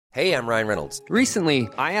Hey, I'm Ryan Reynolds. Recently,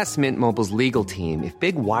 I asked Mint Mobile's legal team if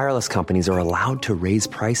big wireless companies are allowed to raise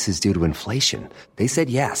prices due to inflation. They said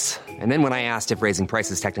yes. And then when I asked if raising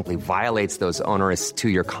prices technically violates those onerous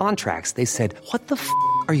two-year contracts, they said, "What the f***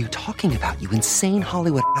 are you talking about, you insane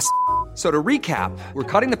Hollywood ass?" So to recap, we're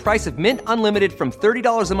cutting the price of Mint Unlimited from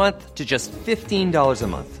 $30 a month to just $15 a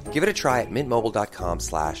month. Give it a try at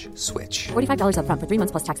mintmobile.com/switch. $45 up front for 3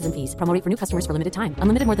 months plus taxes and fees. Promo rate for new customers for limited time.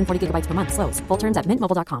 Unlimited more than 40 gigabytes per month. Slows full terms at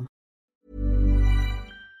mintmobile.com.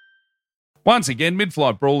 Once again,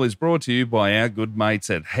 Mid-Flight Brawl is brought to you by our good mates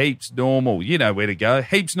at Heaps Normal. You know where to go.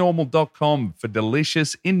 Heapsnormal.com for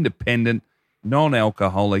delicious, independent,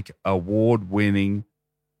 non-alcoholic, award-winning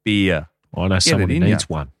beer. I know someone who needs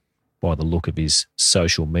one by the look of his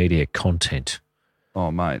social media content. Oh,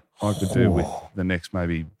 mate, I could do with the next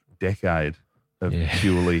maybe decade of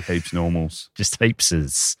purely Heaps Normals. Just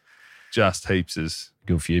heapses. Just heapses.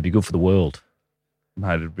 Good for you. Be good for the world.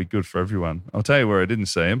 Mate, it'd be good for everyone. I'll tell you where I didn't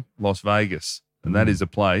see him, Las Vegas. And that is a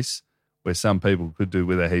place where some people could do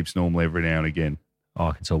with a Heaps Normal every now and again. Oh,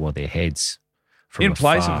 I can tell by their heads. In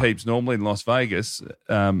place of Heaps Normal in Las Vegas,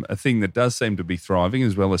 a thing that does seem to be thriving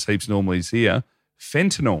as well as Heaps Normal is here,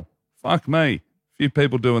 fentanyl. Fuck me. A few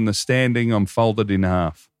people doing the standing, I'm folded in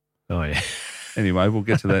half. Oh, yeah. Anyway, we'll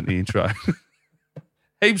get to that in the intro.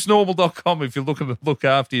 Heapsnormal.com if you're looking to look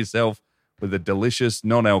after yourself with a delicious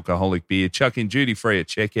non-alcoholic beer. Chuck in duty-free at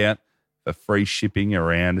checkout for free shipping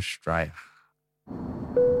around Australia.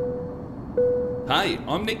 Hey,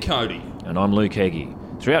 I'm Nick Cody. And I'm Luke Heggie.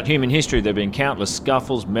 Throughout human history, there have been countless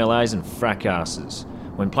scuffles, melees and fracasses.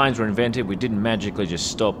 When planes were invented, we didn't magically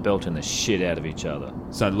just stop belting the shit out of each other.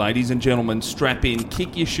 So, ladies and gentlemen, strap in,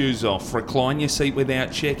 kick your shoes off, recline your seat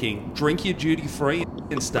without checking, drink your duty-free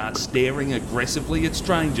and start staring aggressively at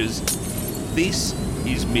strangers. This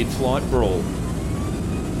is Mid-Flight Brawl.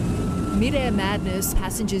 Mid-air madness,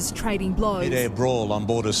 passengers trading blows. Mid-air brawl on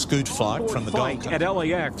board a scoot flight from the Gold Coast. At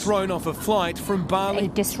LAX. Thrown off a flight from Bali. A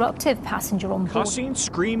disruptive passenger on board. Cussing,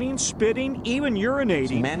 screaming, spitting, even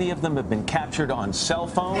urinating. Many of them have been captured on cell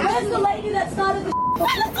phones. Where's the lady that started the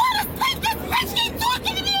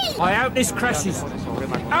I hope this crashes.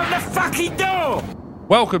 Open the fucking door!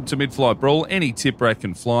 Welcome to Mid-Flight Brawl. Any tip rat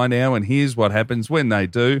can fly now, and here's what happens when they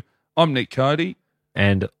do. I'm Nick Cody.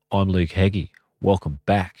 And I'm Luke Heggie. Welcome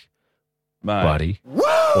back, mate. Buddy.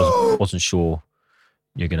 Wasn't sure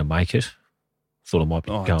you're going to make it. Thought I might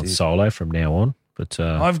be going solo from now on. But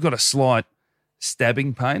I've got a slight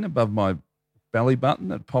stabbing pain above my belly button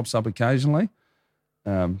that pops up occasionally.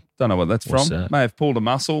 Don't know what that's from. That? May have pulled a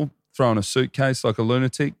muscle, thrown a suitcase like a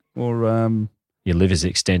lunatic, or your liver's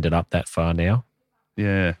extended up that far now.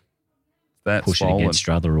 Yeah, that's pushing swollen against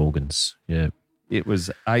your other organs. Yeah, it was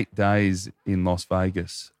 8 days in Las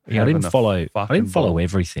Vegas. Yeah, I didn't follow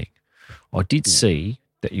everything. I did see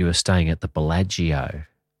that you were staying at the Bellagio.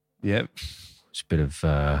 Yep, it's a bit of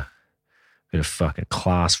fucking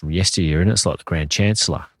class from yesteryear, and it's like the Grand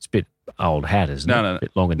Chancellor. It's a bit old hat, isn't it? A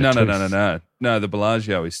bit long in the tooth. No, the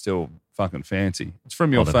Bellagio is still fucking fancy. It's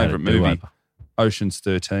from your favourite movie, Ocean's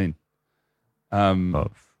 13. I've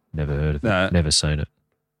never heard of it. Never seen it.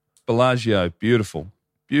 Bellagio, beautiful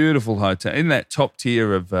hotel. In that top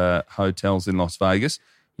tier of hotels in Las Vegas.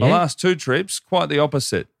 My last two trips, quite the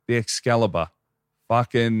opposite. The Excalibur.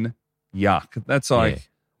 Fucking yuck. That's like,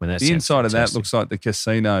 the inside of that looks like the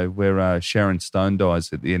casino where Sharon Stone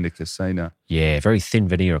dies at the end of Casino. Yeah, very thin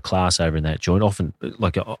veneer of class over in that joint. Often,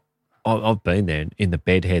 like, I've been there. In the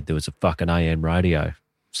bedhead, there was a fucking AM radio.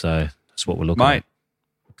 So that's what we're looking at.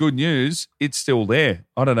 Good news, it's still there.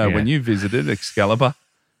 I don't know when you visited Excalibur,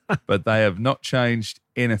 but they have not changed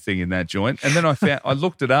anything in that joint. And then I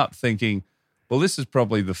looked it up thinking, well, this is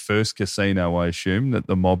probably the first casino, I assume, that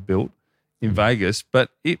the mob built in Vegas, but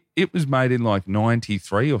it was made in like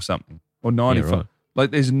 93 or something, or 95. Yeah, right.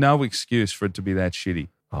 Like, there's no excuse for it to be that shitty.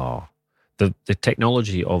 Oh, the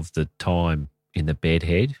technology of the time in the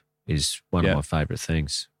bedhead is one of my favourite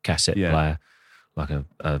things. Cassette player, like a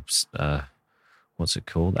what's it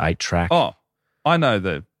called? 8-track. Oh, I know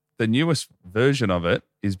the newest version of it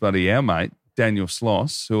is our mate, Daniel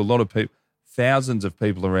Sloss, who a lot of people, thousands of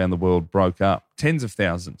people around the world broke up, tens of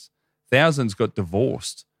thousands. Thousands got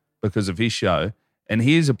divorced because of his show. And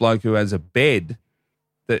here's a bloke who has a bed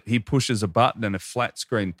that he pushes a button and a flat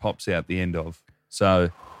screen pops out the end of.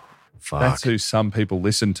 So that's who some people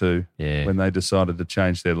listened to when they decided to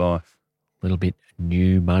change their life. A little bit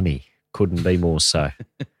new money. Couldn't be more so.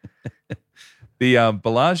 The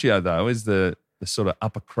Bellagio, though, is the sort of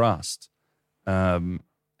upper crust. And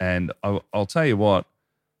I'll tell you what,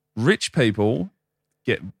 rich people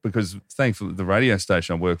get, because thankfully the radio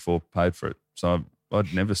station I work for paid for it. So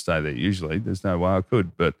I'd never stay there usually. There's no way I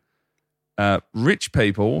could. But rich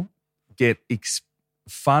people get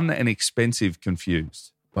fun and expensive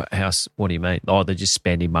confused. What do you mean? Oh, they're just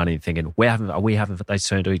spending money and thinking, they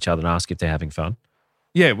turn to each other and ask if they're having fun?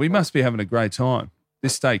 Yeah, we must be having a great time.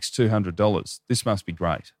 This steak's $200. This must be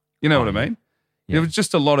great. You know what I mean? Yeah. There was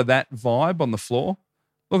just a lot of that vibe on the floor.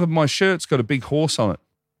 Look at my shirt's got a big horse on it.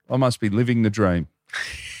 I must be living the dream.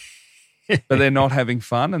 But they're not having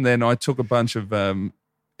fun. And then I took a bunch of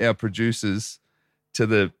our producers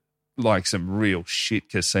to some real shit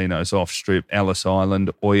casinos off strip, Ellis Island,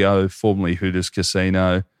 Oyo, formerly Hooters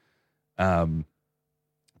Casino. And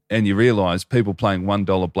you realise people playing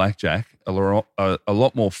 $1 blackjack are a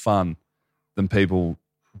lot more fun than people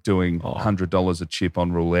doing $100 a chip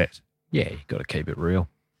on roulette. Yeah, you got to keep it real.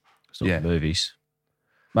 It's not movies.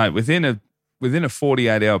 Mate, within a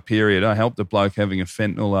 48-hour period, I helped a bloke having a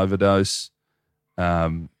fentanyl overdose.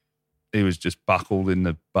 He was just buckled in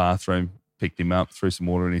the bathroom, picked him up, threw some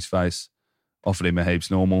water in his face, offered him a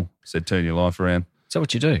heaps normal, said, turn your life around. Is that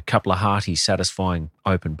what you do? A couple of hearty, satisfying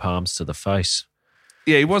open palms to the face.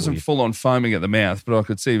 Yeah, he wasn't full-on foaming at the mouth, but I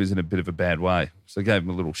could see he was in a bit of a bad way. So I gave him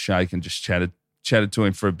a little shake and just chatted to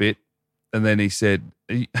him for a bit. And then he said,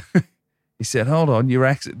 hold on, your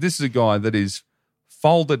accent. This is a guy that is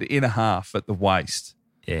folded in half at the waist.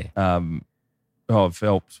 Yeah. I've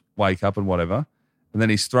helped wake up and whatever. And then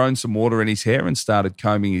he's thrown some water in his hair and started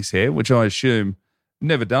combing his hair, which I assume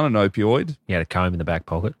never done an opioid. He had a comb in the back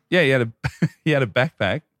pocket? Yeah, he had a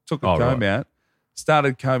backpack, took the comb out,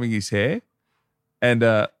 started combing his hair, and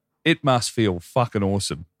it must feel fucking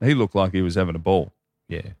awesome. He looked like he was having a ball.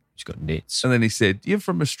 Yeah, he's got nits. And then he said, you're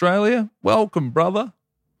from Australia? Welcome, brother.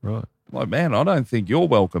 Right. I'm like, man, I don't think you're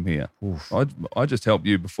welcome here. I just helped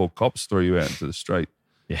you before cops threw you out into the street.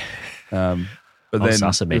 Yeah. But then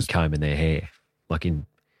us men combing their hair, like in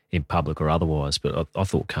public or otherwise, but I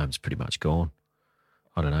thought comb's pretty much gone.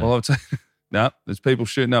 I don't know. Well, I would say, no, there's people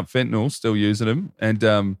shooting up fentanyl, still using them.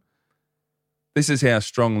 And this is how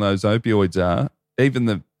strong those opioids are.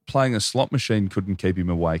 Even playing a slot machine couldn't keep him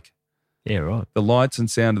awake. Yeah, right. The lights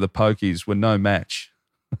and sound of the pokies were no match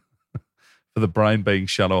for the brain being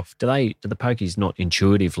shut off. Do the pokies not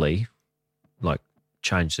intuitively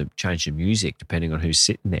change the music depending on who's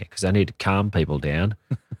sitting there? Because they need to calm people down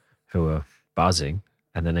who are buzzing,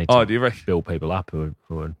 and then they need to build people up who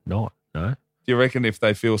are not. No. Do you reckon if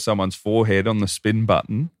they feel someone's forehead on the spin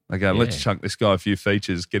button, they go, let's chunk this guy a few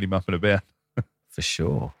features, get him up and about? For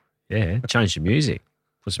sure. Yeah, change the music.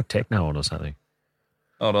 Put some techno on or something.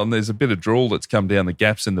 Hold on, there's a bit of drool that's come down the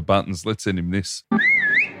gaps in the buttons. Let's send him this.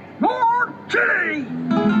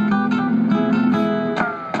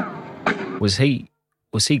 Was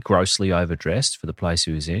he grossly overdressed for the place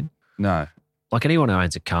he was in? No. Like anyone who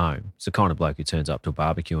owns a comb, it's the kind of bloke who turns up to a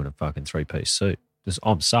barbecue in a fucking three-piece suit.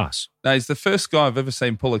 I'm sus. No, he's the first guy I've ever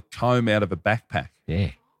seen pull a comb out of a backpack.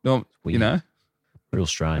 Yeah. No, you know? Real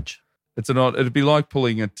strange. It'd be like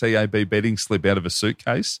pulling a TAB betting slip out of a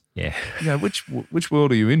suitcase. Yeah. You know, which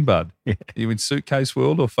world are you in, bud? Yeah. Are you in suitcase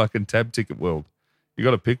world or fucking tab ticket world? You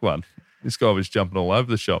got to pick one. This guy was jumping all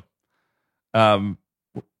over the shop.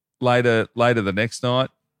 Later the next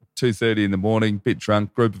night, 2:30 in the morning, bit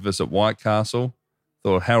drunk, group of us at White Castle.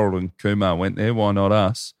 Thought Harold and Kumar went there. Why not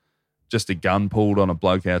us? Just a gun pulled on a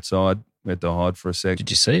bloke outside. We had to hide for a sec. Did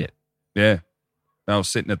you see it? Yeah. I was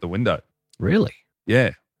sitting at the window. Really? Yeah.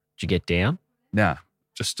 Did you get down? Nah.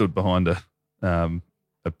 Just stood behind a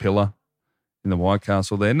pillar in the White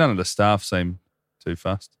Castle there. None of the staff seemed too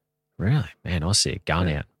fussed. Really? Man, I see a gun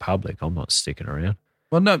out in public. I'm not sticking around.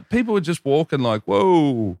 Well, no, people were just walking like,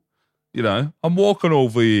 whoa, you know, I'm walking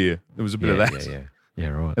over here. There was a bit of that. Yeah,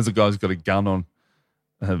 right. As a guy's got a gun on,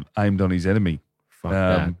 aimed on his enemy. Fuck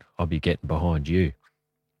that. I'll be getting behind you.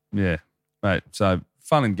 Yeah, mate. So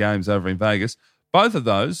fun and games over in Vegas. Both of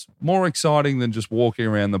those more exciting than just walking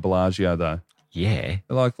around the Bellagio, though. Yeah.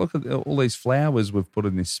 They're like, look at all these flowers we've put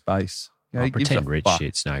in this space. You know, pretend rich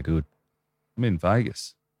shit's no good. I'm in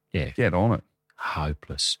Vegas. Yeah. Get on it.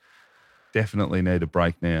 Hopeless. Definitely need a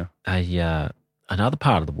break now. Another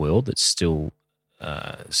part of the world that's still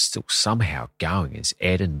somehow going is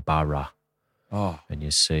Edinburgh. Oh. And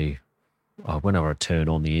you see, whenever I turn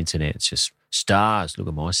on the internet, it's just stars. Look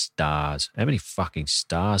at my stars. How many fucking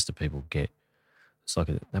stars do people get? It's like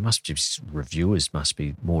reviewers must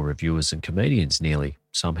be more reviewers than comedians nearly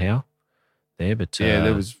somehow there. But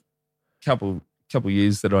there was a couple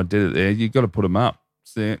years that I did it there. You've got to put them up.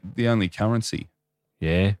 It's the only currency.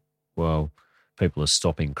 Yeah. Well, people are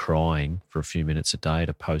stopping crying for a few minutes a day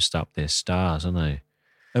to post up their stars, aren't they?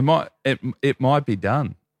 It might be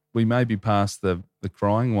done. We may be past the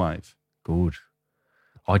crying wave. Good.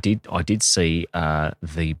 I did see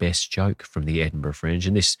the best joke from the Edinburgh Fringe,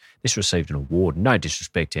 and this received an award. No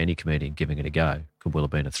disrespect to any comedian giving it a go. Could well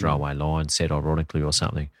have been a throwaway line said ironically or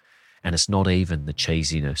something. And it's not even the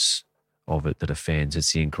cheesiness of it that offends.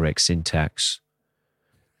 It's the incorrect syntax.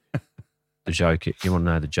 The joke, you want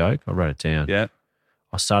to know the joke? I wrote it down. Yeah.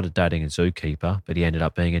 I started dating a zookeeper, but he ended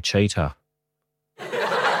up being a cheater.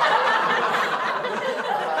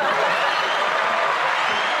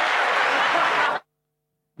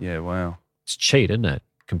 Yeah, wow. It's cheat, isn't it?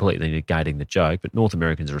 Completely negating the joke, but North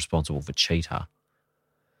Americans are responsible for cheater.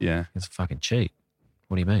 Yeah. It's a fucking cheat.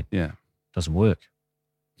 What do you mean? Yeah. Doesn't work.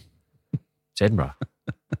 It's Edinburgh.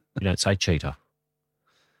 You don't say cheater.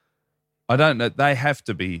 I don't know. They have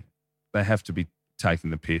to be taking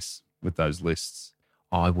the piss with those lists.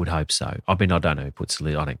 I would hope so. I mean, I don't know who puts the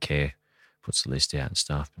list. I don't care. Puts the list out and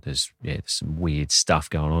stuff. But there's some weird stuff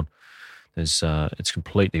going on. There's it's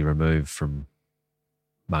completely removed from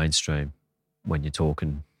mainstream when you're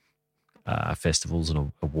talking festivals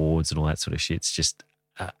and awards and all that sort of shit. It's just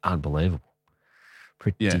unbelievable.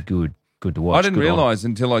 Pretty good to watch. I didn't realise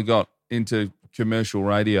until I got into commercial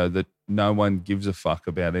radio that no one gives a fuck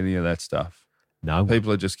about any of that stuff. No.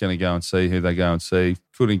 People are just going to go and see who they go and see.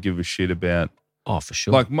 Couldn't give a shit about. Oh, for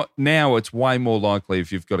sure. Like now it's way more likely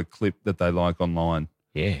if you've got a clip that they like online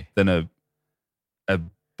than a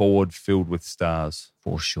board filled with stars.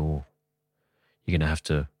 For sure. You'll have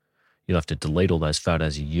to delete all those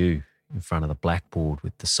photos of you in front of the blackboard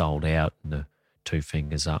with the sold out and the two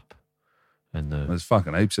fingers up. And there's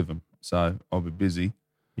fucking heaps of them, so I'll be busy.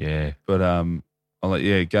 Yeah. But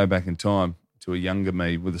I'll go back in time to a younger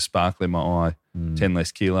me with a sparkle in my eye, 10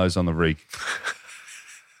 less kilos on the rig.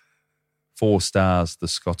 4 stars, the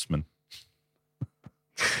Scotsman.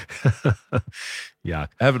 Yeah.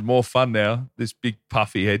 Having more fun now. This big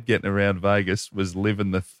puffy head getting around Vegas was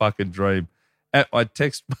living the fucking dream. I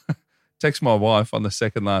text my wife on the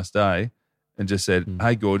second last day and just said,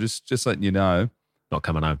 hey, gorgeous, just letting you know. Not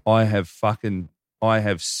coming home. I have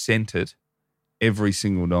sent it every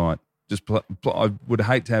single night. I would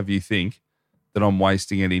hate to have you think that I'm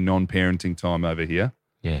wasting any non-parenting time over here.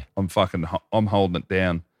 Yeah. I'm holding it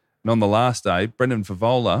down. And on the last day, Brendan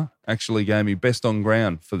Favola actually gave me best on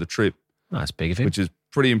ground for the trip. That's big of him. Which is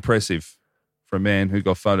pretty impressive for a man who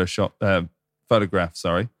got photographed,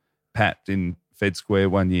 Pat in Fed Square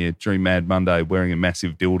one year during Mad Monday wearing a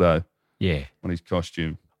massive dildo on his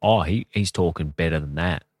costume. Oh, he's talking better than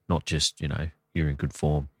that. Not just, you're in good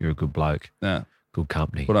form, you're a good bloke, good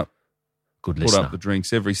company, good listener. Put up the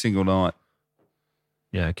drinks every single night.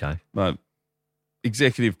 Yeah, okay. But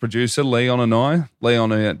executive producer Leon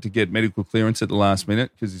had to get medical clearance at the last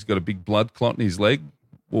minute because he's got a big blood clot in his leg.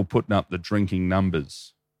 We're putting up the drinking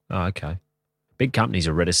numbers. Oh, okay. Big companies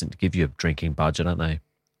are reticent to give you a drinking budget, aren't they?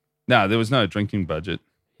 No, there was no drinking budget.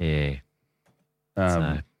 Yeah.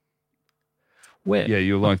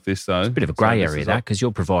 You'll like this though. It's a bit of a grey area that because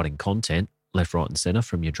you're providing content left, right, and centre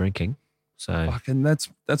from your drinking. So fucking that's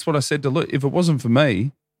what I said to Luke. If it wasn't for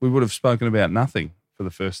me, we would have spoken about nothing for the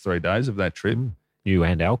first 3 days of that trip. You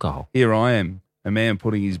and alcohol. Here I am, a man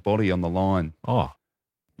putting his body on the line. Oh,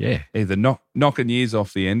 yeah. Either knocking years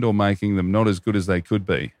off the end or making them not as good as they could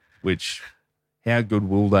be. Which, how good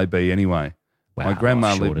will they be anyway? Wow,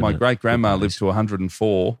 my great grandma lived to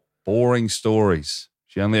 104. Boring stories.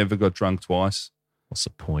 She only ever got drunk twice. What's the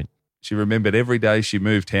point? She remembered every day she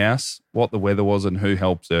moved house, what the weather was and who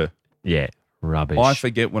helped her. Yeah, rubbish. I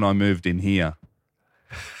forget when I moved in here.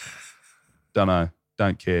 Don't know.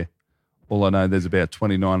 Don't care. All I know, there's about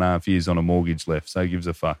 29 and a half years on a mortgage left, so who gives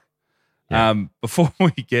a fuck? Yeah. Before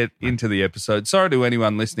we get into the episode, sorry to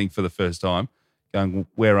anyone listening for the first time, going,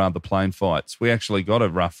 where are the plane fights? We actually got a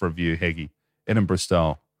rough review, Heggie, Edinburgh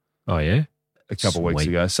style. Oh, yeah? A couple of weeks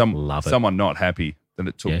ago. Someone not happy that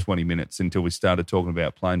it took 20 minutes until we started talking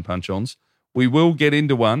about plane punch-ons. We will get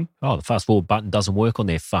into one. Oh, the fast forward button doesn't work on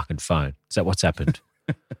their fucking phone. Is that what's happened?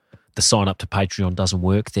 The sign up to Patreon doesn't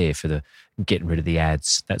work there for the getting rid of the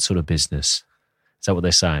ads, that sort of business. Is that what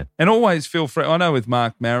they're saying? And always feel free. I know with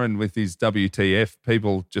Mark Maron with his WTF,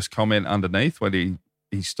 people just comment underneath when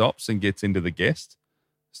he stops and gets into the guest.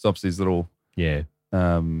 Stops his little,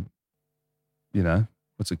 what's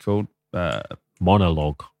it called?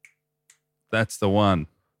 Monologue. That's the one.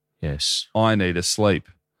 Yes. I need a sleep.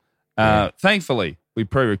 Thankfully, we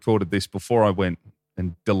pre-recorded this before I went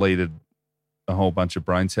and deleted a whole bunch of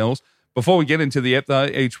brain cells. Before we get into the ep, though,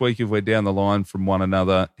 each week if we're down the line from one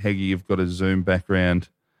another, Heggie, you've got a Zoom background.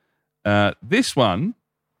 This one,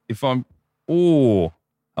 hold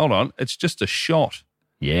on, it's just a shot.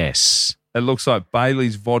 Yes. It looks like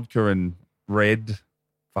Bailey's vodka and red.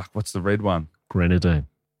 Fuck, what's the red one? Grenadine.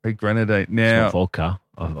 Red grenadine. Now, it's not vodka.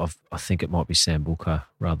 I think it might be Sambuca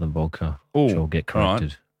rather than vodka. Oh, which I'll get corrected.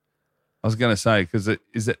 right. I was going to say, because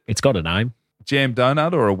is it It's got a name. jam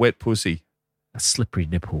donut or a wet pussy? A slippery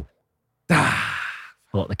nipple. I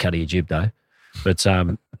like the cut of your jib, though. But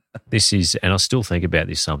this is, and I still think about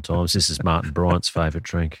this sometimes, this is Martin Bryant's favourite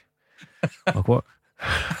drink. Like what?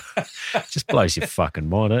 Just blows your fucking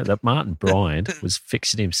mind. That Martin Bryant was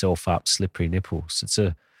fixing himself up slippery nipples. It's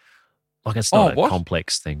not a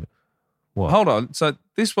complex thing. What? Hold on. So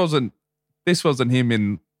this wasn't him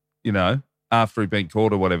in, after he'd been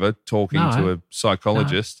caught or whatever, talking to a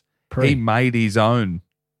psychologist. No. He made his own.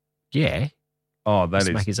 Yeah. Oh, that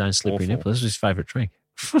is make his own slippery awful. nipple. This was his favourite drink.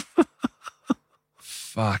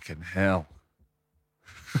 Fucking hell.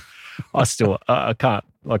 I can't,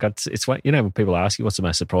 it's when people ask you what's the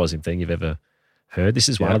most surprising thing you've ever heard. This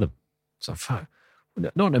is one of them. So fuck,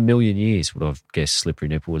 not in a million years would I've guessed slippery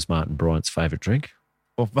nipple was Martin Bryant's favourite drink.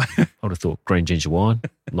 Well, I would have thought green ginger wine,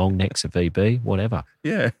 long necks of VB, whatever.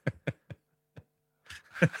 Yeah.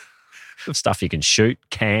 Stuff you can shoot,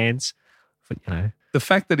 cans, The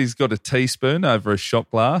fact that he's got a teaspoon over a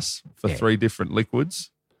shot glass for 3 different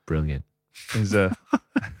liquids. Brilliant. Is a...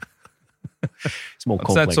 It's more It's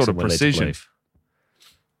complex that sort of than we're led to precision. believe.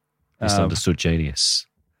 Misunderstood genius.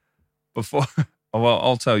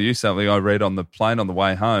 I'll tell you something I read on the plane on the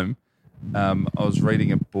way home. I was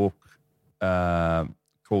reading a book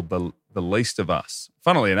called The Least of Us.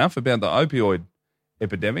 Funnily enough, about the opioid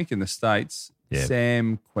epidemic in the States. Yeah.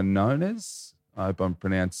 Sam Quinones. I hope I'm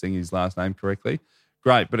pronouncing his last name correctly.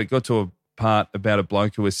 Great, but it got to a part about a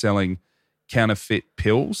bloke who was selling counterfeit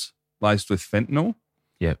pills laced with fentanyl.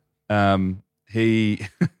 Yep. So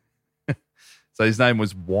his name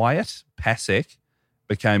was Wyatt Pasek,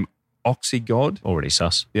 became Oxygod. Already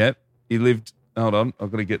sus. Yep. He lived, hold on,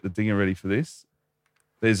 I've got to get the dinger ready for this.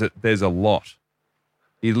 There's a lot.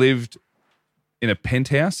 He lived in a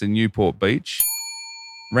penthouse in Newport Beach,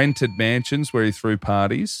 rented mansions where he threw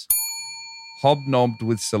parties, hobnobbed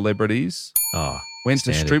with celebrities, went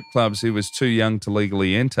to strip clubs he was too young to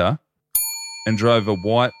legally enter, and drove a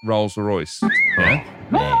white Rolls Royce. Yeah?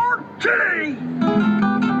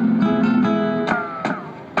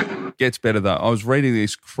 Gets better though. I was reading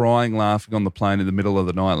this, crying, laughing on the plane in the middle of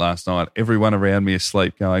the night last night. Everyone around me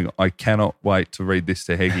asleep going, I cannot wait to read this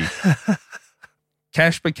to Heggie.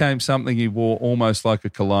 Cash became something he wore almost like a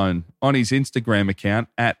cologne. On his Instagram account,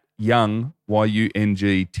 at Young,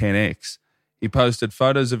 YUNG10X, he posted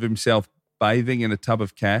photos of himself bathing in a tub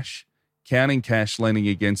of cash, counting cash leaning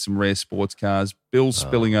against some rare sports cars, bills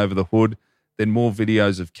spilling over the hood, then more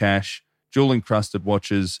videos of cash, jewel-encrusted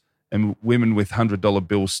watches, and women with $100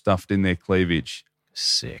 bills stuffed in their cleavage.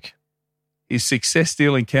 Sick. His success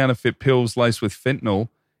dealing counterfeit pills laced with fentanyl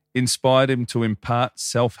inspired him to impart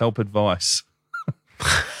self-help advice.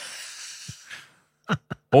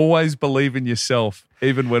 Always believe in yourself,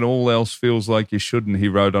 even when all else feels like you shouldn't, he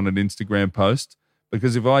wrote on an Instagram post.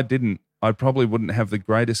 Because if I didn't, I probably wouldn't have the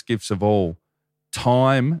greatest gifts of all.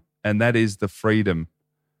 Time, and that is the freedom.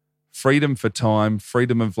 Freedom for time,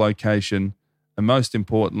 freedom of location, and most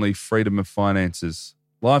importantly, freedom of finances.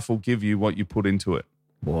 Life will give you what you put into it.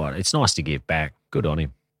 Boy, it's nice to give back. Good on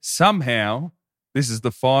him. Somehow, this is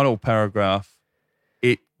the final paragraph,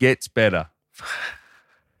 it gets better.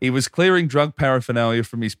 He was clearing drug paraphernalia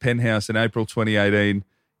from his penthouse in April 2018,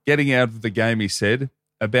 getting out of the game, he said,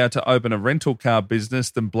 about to open a rental car business,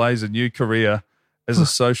 then blaze a new career as a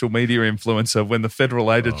social media influencer when the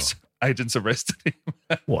federal agents arrested him.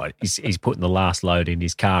 What? He's putting the last load in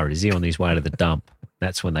his car. Is he on his way to the dump?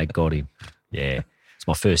 That's when they got him. Yeah. It's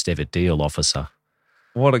my first ever deal, officer.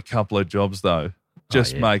 What a couple of jobs, though.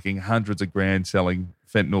 Just making hundreds of grand selling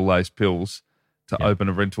fentanyl-laced pills to open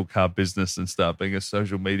a rental car business and start being a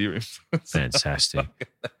social media influencer. Fantastic.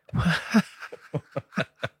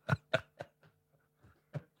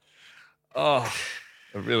 Oh,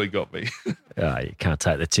 it really got me. You can't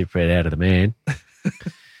take the tip right out of the man.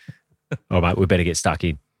 All right, mate, we better get stuck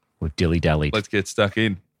in. We've dilly-dallied. Let's get stuck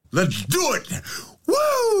in. Let's do it.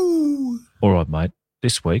 Woo! All right, mate.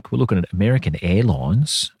 This week, we're looking at American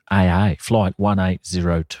Airlines, AA, Flight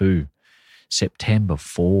 1802, September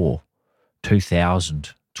 4,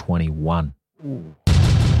 2021. Ooh.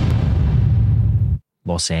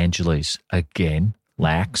 Los Angeles, again,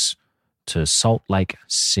 lax, to Salt Lake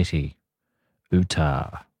City,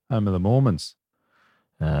 Utah. Home of the Mormons.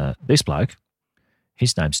 This bloke,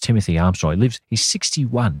 his name's Timothy Armstrong. He's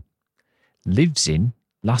 61, lives in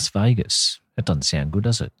Las Vegas. That doesn't sound good,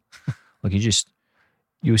 does it? Like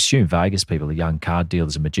you assume Vegas people are young card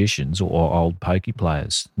dealers and magicians or old pokey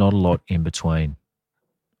players. Not a lot in between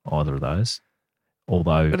either of those.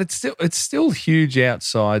 Although, but it's still huge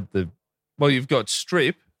outside the Well, you've got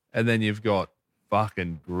Strip and then you've got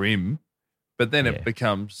fucking grim, but then it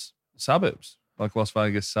becomes suburbs, like Las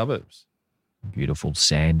Vegas suburbs. Beautiful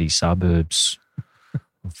sandy suburbs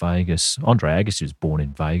of Vegas. Andre Agassi was born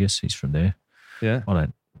in Vegas. He's from there. Yeah.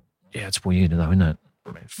 Yeah, it's weird though, isn't it?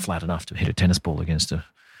 I mean, flat enough to hit a tennis ball against a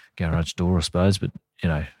garage door, I suppose, but, you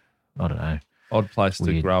know, I don't know. Odd place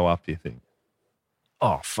to grow up, you think?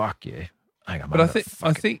 Oh, fuck yeah. Hang on, but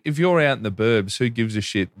I think if you're out in the burbs, who gives a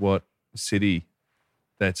shit what city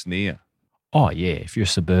that's near? Oh, yeah. If you're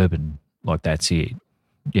suburban, like that's it.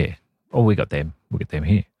 Yeah. Oh, we got them. We got them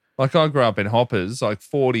here. Like I grew up in Hoppers, like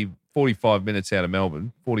 45 minutes out of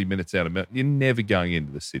Melbourne, 40 minutes out of Melbourne. You're never going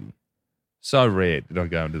into the city. So rare did I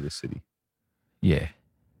go into the city. Yeah.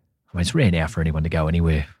 I mean, it's rare now for anyone to go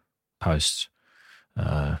anywhere post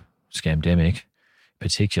scamdemic,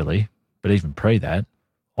 particularly. But even pre that,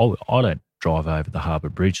 I don't drive over the Harbour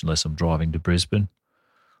Bridge unless I'm driving to Brisbane.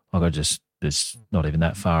 Like there's not even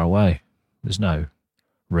that far away. There's no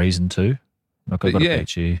reason to. Like I've got a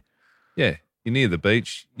beach here. Yeah. You're near the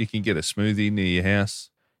beach. You can get a smoothie near your house.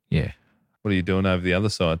 Yeah. What are you doing over the other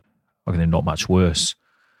side? Like they're not much worse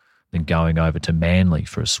than going over to Manly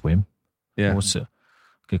for a swim. Yeah.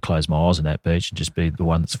 I could close my eyes on that beach and just be the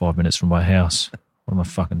one that's 5 minutes from my house. What am I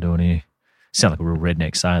fucking doing here? Sound like a real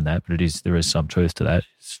redneck saying that, but there is some truth to that.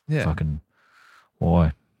 It's fucking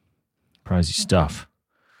why? Crazy stuff.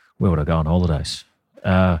 Where would I go on holidays?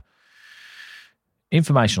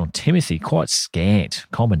 Information on Timothy, quite scant.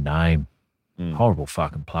 Common name. Horrible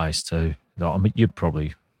fucking place too. I mean, you'd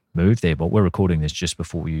probably move there, but we're recording this just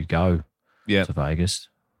before you go to Vegas.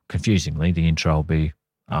 Confusingly, the intro will be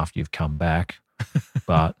after you've come back,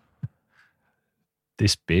 but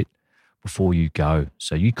this bit before you go.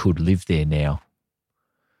 So you could live there now.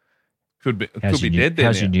 Could be dead there.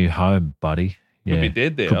 How's your new home, buddy? Could be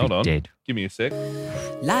dead there. Hold on. Dead. Give me a sec.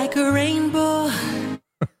 Like a rainbow.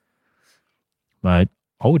 Mate,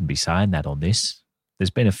 I wouldn't be saying that on this. There's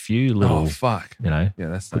been a few little, oh fuck, you know,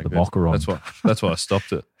 that's put no the good. mocker on. That's why I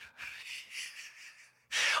stopped it.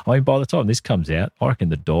 I mean, by the time this comes out, I reckon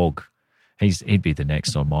the dog, he'd be the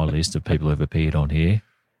next on my list of people who've appeared on here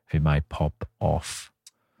who may pop off.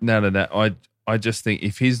 No. I just think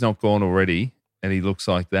if he's not gone already and he looks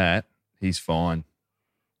like that, he's fine.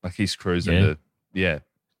 Like he's cruising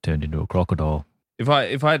turned into a crocodile. If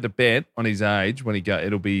I had to bet on his age when he go,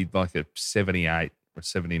 it'll be like a 78 or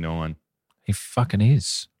 79. He fucking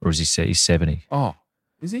is. Or is he? He's 70. Oh,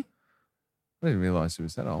 is he? I didn't realise he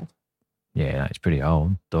was that old. Yeah, no, he's pretty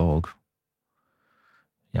old. Dog.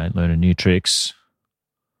 He ain't learning new tricks.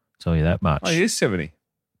 Tell you that much. Oh, he is 70.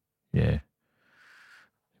 Yeah.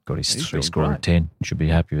 Got his 3 score and 10. Should be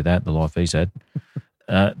happy with that, the life he's had.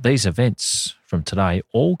 These events from today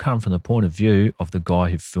all come from the point of view of the guy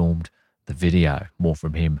who filmed the video. More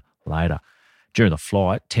from him later. During the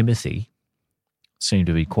flight, Timothy seemed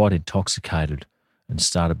to be quite intoxicated and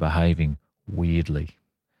started behaving weirdly.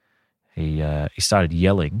 He started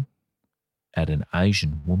yelling at an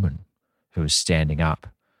Asian woman who was standing up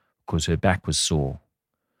because her back was sore,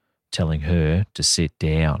 telling her to sit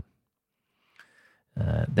down.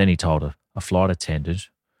 Then he told a flight attendant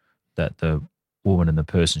that the woman and the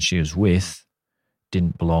person she was with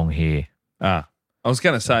didn't belong here. I was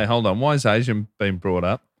going to say, hold on, why is Asian being brought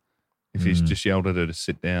up if he's just yelled at her to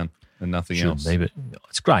sit down and nothing else? Be, but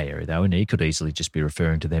it's a grey area though, and he could easily just be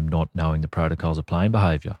referring to them not knowing the protocols of plane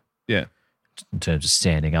behaviour. Yeah. In terms of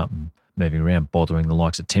standing up and moving around, bothering the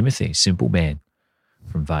likes of Timothy, simple man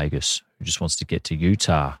from Vegas who just wants to get to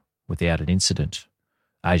Utah without an incident.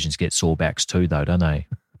 Asians get sore backs too though, don't they?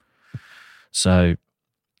 So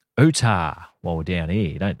Utah, while we're down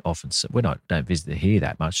here, don't visit here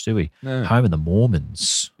that much, do we? No. Home of the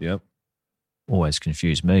Mormons. Yep. Always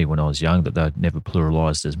confused me when I was young that they'd never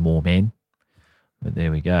pluralised as more men. But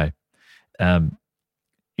there we go.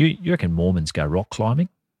 You reckon Mormons go rock climbing?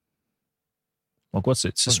 Like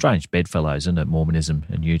it's a strange bedfellows, isn't it, Mormonism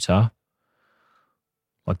in Utah?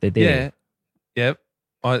 Like they're there. Yeah.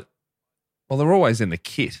 Well, they're always in the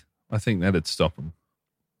kit. I think that'd stop them.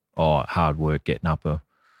 Oh, hard work getting up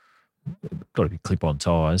got to be clip-on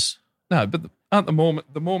tyres. No, but aren't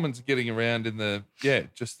the Mormons getting around in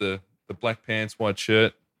just the black pants, white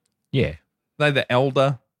shirt? Yeah. They the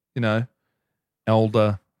elder,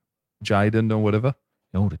 Elder Jaden or whatever.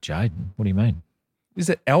 Elder Jaden? What do you mean? Is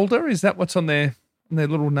it elder? Is that what's on their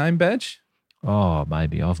little name badge? Oh,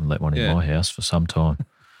 maybe. I haven't let one in my house for some time.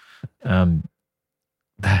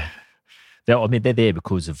 They're there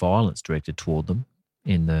because of violence directed toward them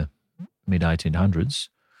in the mid-1800s.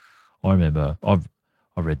 I remember, I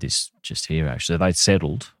read this just here actually. They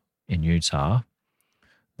settled in Utah.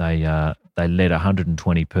 They led a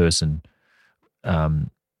 120-person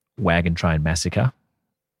wagon train massacre.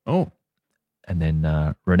 Oh. And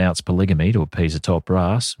then renounced polygamy to appease the top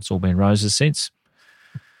brass. It's all been roses since.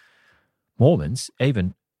 Mormons,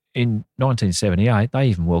 even in 1978, they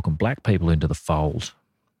even welcomed black people into the fold,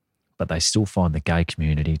 but they still find the gay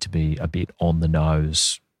community to be a bit on the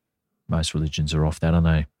nose. Most religions are off that, aren't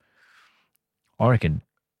they? I reckon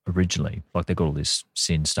originally, like they got all this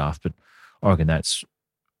sin stuff, but I reckon that's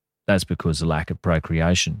because of lack of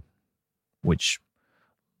procreation, which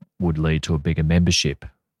would lead to a bigger membership,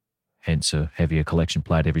 hence a heavier collection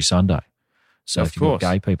plate every Sunday. So if you've got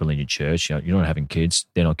gay people in your church, you're not having kids,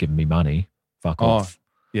 they're not giving me money, fuck off.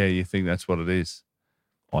 Yeah, you think that's what it is?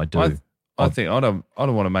 I do. I think I don't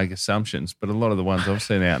want to make assumptions, but a lot of the ones I've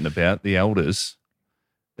seen out and about, the elders,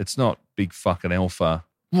 it's not big fucking alpha.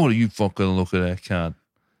 What are you fucking look at that cunt?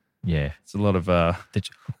 Yeah. It's a lot of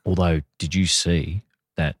although, did you see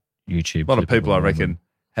that YouTube? A lot of people, I reckon,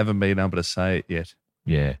 haven't been able to say it yet.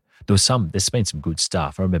 Yeah. There's been some good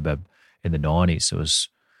stuff. I remember in the 90s, there was,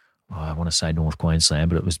 I want to say North Queensland,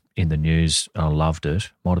 but it was in the news and I loved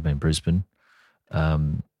it. Might have been Brisbane.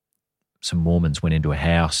 Some Mormons went into a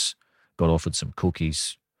house, got offered some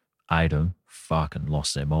cookies, ate them, fucking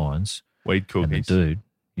lost their minds. Weed cookies. And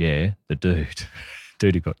the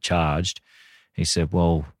dude who got charged, he said,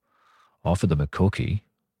 well, I offered them a cookie.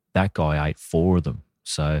 That guy ate 4 of them,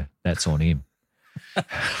 so that's on him.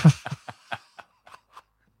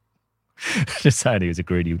 Just saying he was a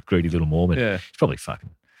greedy little Mormon. Yeah. He's probably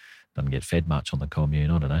fucking doesn't get fed much on the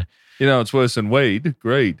commune, I don't know. You know, it's worse than weed,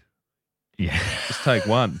 greed. Yeah. Just take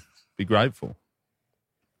one. Be grateful.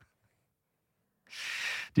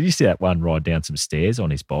 Did you see that one ride down some stairs on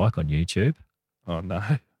his bike on YouTube? Oh, no.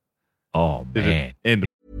 Oh, man.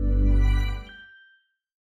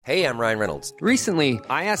 Hey, I'm Ryan Reynolds. Recently,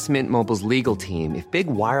 I asked Mint Mobile's legal team if big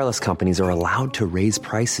wireless companies are allowed to raise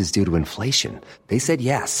prices due to inflation. They said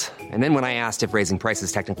yes. And then when I asked if raising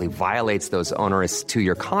prices technically violates those onerous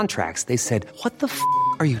 2-year contracts, they said, what the f***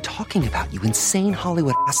 are you talking about, you insane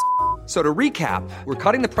Hollywood ass f- So to recap, we're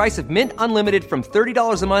cutting the price of Mint Unlimited from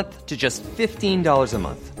 $30 a month to just $15 a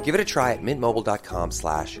month. Give it a try at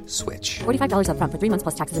mintmobile.com/switch. $45 up front for 3 months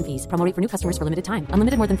plus taxes and fees. Promo rate for new customers for limited time.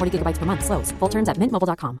 Unlimited more than 40 gigabytes per month. Slows full terms at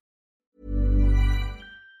mintmobile.com.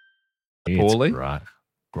 Paulie? Right.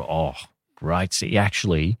 Oh, great. So he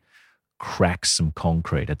actually cracks some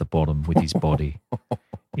concrete at the bottom with his body.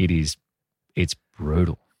 It's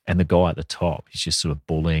brutal. And the guy at the top, he's just sort of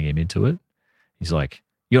bullying him into it. He's like,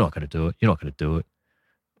 you're not going to do it. You're not going to do it.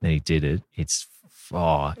 Then he did it. It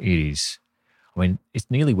is. I mean, it's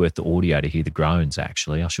nearly worth the audio to hear the groans,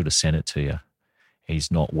 actually. I should have sent it to you. He's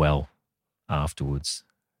not well afterwards.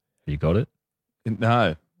 Have you got it?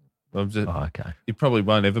 No. Okay. He probably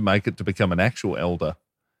won't ever make it to become an actual elder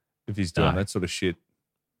if he's doing that sort of shit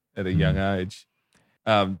at a young age.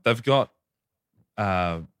 They've got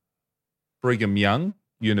Brigham Young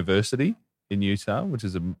University in Utah, which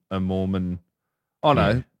is a Mormon,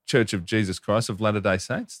 Church of Jesus Christ of Latter-day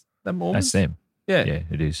Saints. That Mormons? That's them. Yeah. Yeah,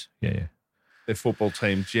 it is. Yeah. Their football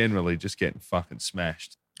team generally just getting fucking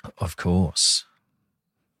smashed. Of course.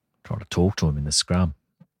 Trying to talk to him in the scrum.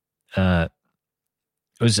 It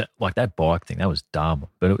was like that bike thing. That was dumb.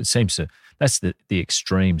 But it seems that's the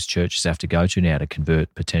extremes churches have to go to now to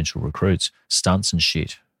convert potential recruits. Stunts and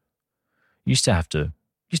shit. Used to have to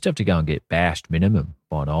go and get bashed minimum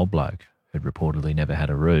by an old bloke who'd reportedly never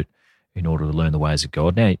had a root in order to learn the ways of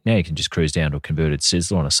God. Now you can just cruise down to a converted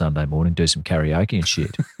Sizzler on a Sunday morning, do some karaoke and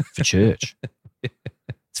shit for church.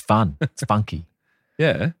 It's fun. It's funky.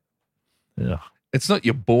 Yeah. Ugh. It's not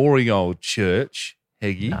your boring old church,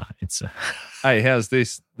 Heggy. Nah, it's Hey, how's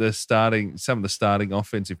this? Some of the starting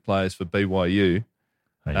offensive players for BYU.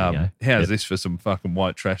 How's this for some fucking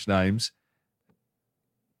white trash names?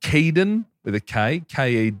 Keedon with a K,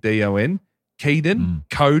 Kedon. Keedon,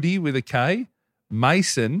 Cody with a K,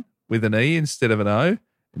 Mason with an E instead of an O,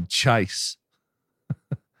 and Chase.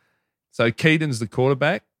 So Keaton's the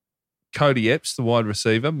quarterback, Cody Epps, the wide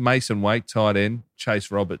receiver, Mason Wake, tight end,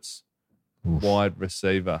 Chase Roberts, wide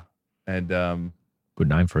receiver. And good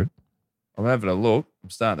name for it. I'm having a look. I'm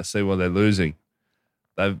starting to see why they're losing.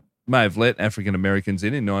 They may have let African Americans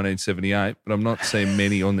in 1978, but I'm not seeing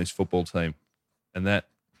many on this football team. And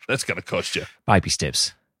that's going to cost you. Baby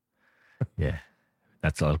steps. Yeah,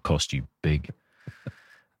 that'll cost you big.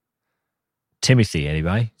 Timothy,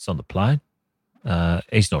 anyway, he's on the plane.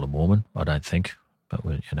 He's not a Mormon, I don't think, but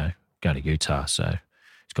we're, going to Utah, so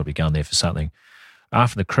he's got to be going there for something.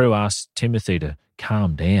 After the crew asked Timothy to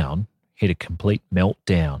calm down, he had a complete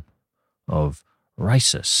meltdown of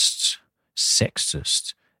racist,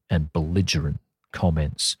 sexist, and belligerent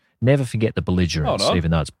comments Never forget the belligerence, Hold on.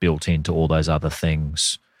 even though it's built into all those other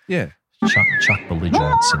things. Yeah. Chuck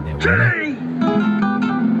belligerence in there, will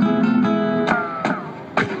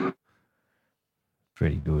you?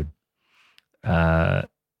 Pretty good. And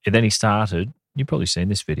then he started, you've probably seen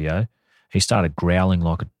this video, he started growling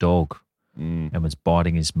like a dog and was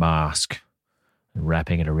biting his mask and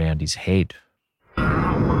wrapping it around his head.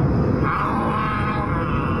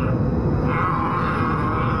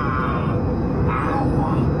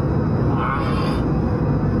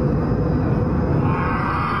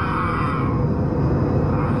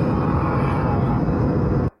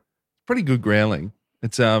 Pretty good growling.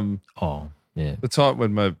 It's yeah. the type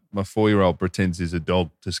when my 4-year-old pretends he's a dog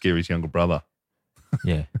to scare his younger brother.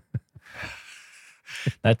 Yeah.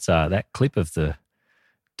 That's that clip of the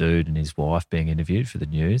dude and his wife being interviewed for the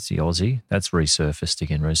news, the Aussie, that's resurfaced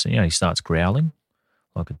again recently. He starts growling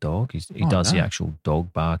like a dog. He does the actual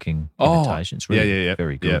dog barking imitation. It's really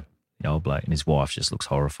very good. Yeah. The old bloke. And his wife just looks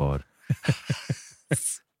horrified.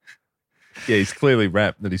 Yeah, he's clearly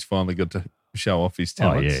wrapped that he's finally got to show off his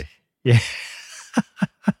talents. Oh, yeah. Yeah.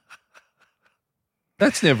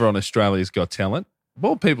 That's never on Australia's Got Talent.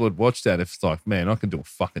 More people would watch that if it's like, man, I can do a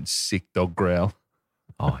fucking sick dog growl.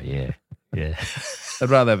 Oh, yeah. Yeah. I'd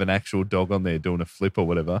rather have an actual dog on there doing a flip or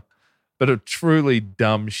whatever. But a truly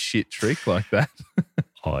dumb shit trick like that.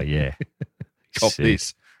 Oh, yeah. Cop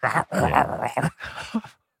this. Yeah.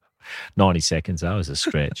 90 seconds, that was a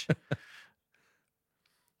stretch.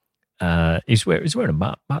 He's wearing a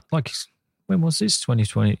mask. Like, when was this?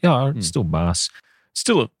 2020? Yeah, still masks.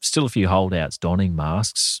 Still a few holdouts donning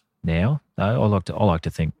masks now. I like to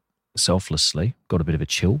think selflessly. Got a bit of a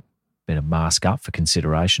chill. Been a mask up for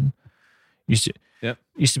consideration. Used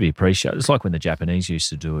to be appreciated. It's like when the Japanese used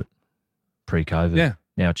to do it pre-COVID. Yeah.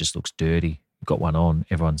 Now it just looks dirty. You've got one on.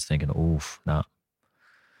 Everyone's thinking, oof, nah.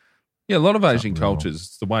 Yeah, a lot of Asian cultures,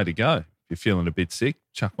 it's the way to go. If you're feeling a bit sick,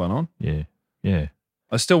 chuck one on. Yeah, yeah.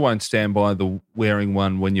 I still won't stand by the wearing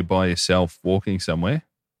one when you're by yourself walking somewhere.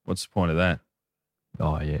 What's the point of that?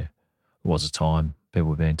 Oh, yeah. There was a time people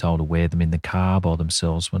were being told to wear them in the car by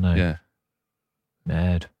themselves, weren't they? Yeah.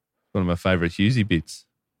 Mad. One of my favourite Hughesy bits.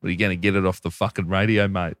 But are you going to get it off the fucking radio,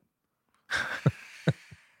 mate?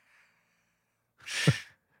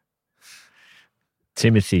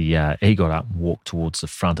 Timothy, he got up and walked towards the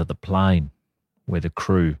front of the plane where the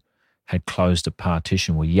crew had closed a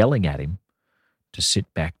partition, were yelling at him to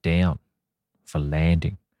sit back down for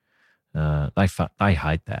landing. They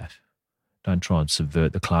hate that. Don't try and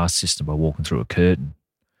subvert the class system by walking through a curtain.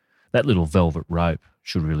 That little velvet rope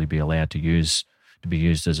should really be allowed to be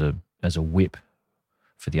used as a whip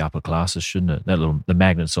for the upper classes, shouldn't it? The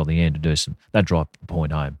magnets on the end that drive the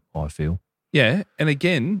point home, I feel. Yeah, and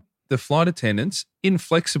again, the flight attendants,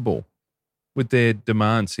 inflexible with their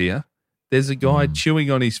demands here. There's a guy chewing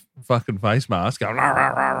on his fucking face mask going, rah, rah,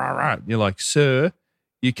 rah, rah, rah. You're like, sir,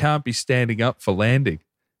 you can't be standing up for landing.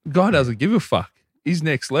 The guy doesn't give a fuck. He's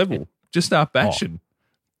next level. Just start bashing.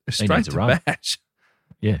 Straight to bash.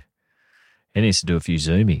 Yeah. He needs to do a few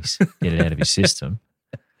zoomies, get it out of his system.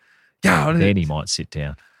 Then he might sit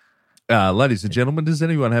down. Ladies and gentlemen, does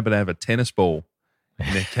anyone happen to have a tennis ball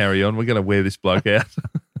in their carry-on? We're going to wear this bloke out.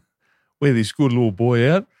 Wear this good little boy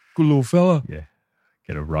out. Good little fella. Yeah.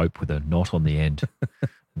 Get a rope with a knot on the end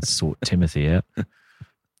and sort Timothy out.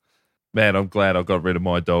 Man, I'm glad I got rid of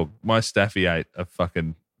my dog. My Staffy ate a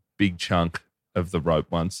fucking big chunk of the rope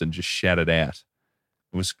once and just shat it out.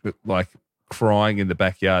 It was like crying in the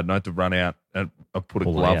backyard, and I had to run out and I put a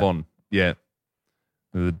glove on. Yeah.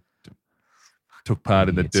 Took part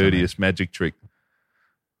in the dirtiest magic trick.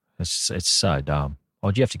 It's so dumb. Oh,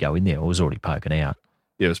 did you have to go in there? Or was it already poking out?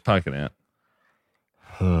 Yeah, it was poking out.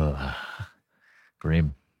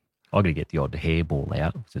 Grim. I got to get the odd hairball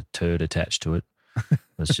out with a turd attached to it.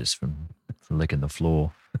 That's just from licking the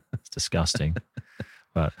floor. It's disgusting.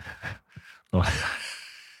 But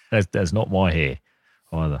that's not my hair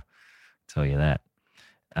either. I'll tell you that.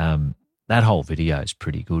 That whole video is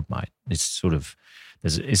pretty good, mate. It's sort of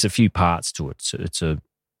there's a few parts to it. So it's a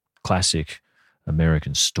classic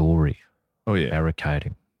American story. Oh yeah,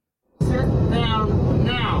 barricading. Sit down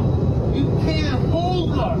now. You can't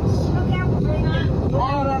hold us. We're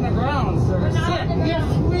out on the ground, sir. Sit.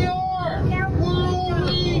 Yes, we are. We're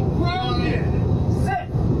only grounded. Sit.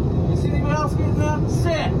 You see anyone else getting up?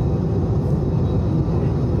 Sit.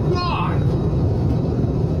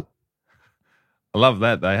 God. I love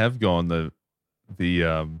that they have gone the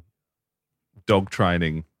dog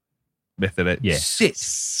training method. Yeah. Sit.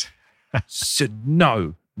 Sit.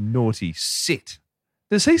 No, naughty. Sit.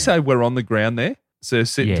 Does he say we're on the ground there? So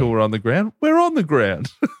sit until we're on the ground? We're on the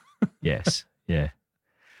ground. Yes. Yeah.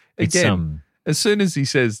 Again, As soon as he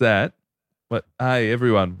says that, but hey,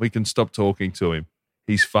 everyone, we can stop talking to him.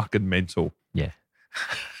 He's fucking mental. Yeah.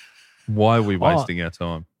 Why are we wasting our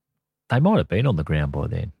time? They might have been on the ground by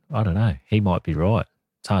then. I don't know. He might be right.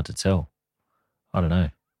 It's hard to tell. I don't know.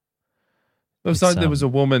 It was like there was a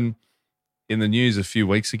woman in the news a few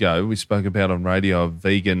weeks ago, we spoke about on radio, a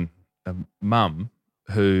vegan mum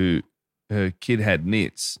who her kid had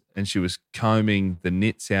nits and she was combing the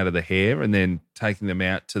nits out of the hair and then taking them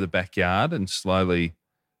out to the backyard and slowly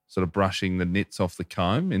sort of brushing the nits off the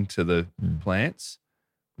comb into the plants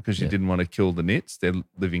because she didn't want to kill the nits. They're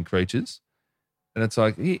living creatures. And it's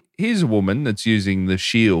like, here's a woman that's using the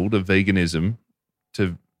shield of veganism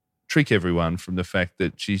to trick everyone from the fact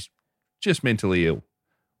that she's just mentally ill.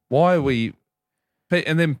 Why are we...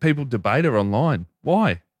 And then people debate her online.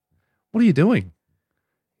 Why? What are you doing?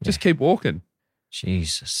 Just keep walking.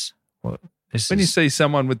 Jesus. When you see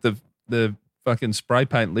someone with the fucking spray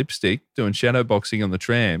paint lipstick doing shadow boxing on the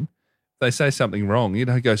tram, they say something wrong. You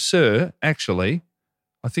don't go, sir, actually,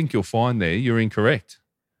 I think you'll find there you're incorrect.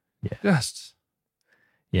 Yeah.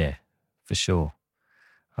 Yeah, for sure.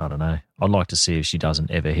 I don't know. I'd like to see if she doesn't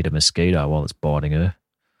ever hit a mosquito while it's biting her.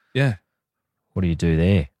 Yeah. What do you do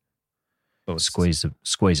there? Well, squeeze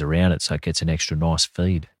around it so it gets an extra nice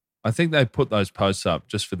feed. I think they put those posts up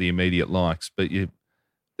just for the immediate likes, but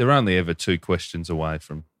they're only ever 2 questions away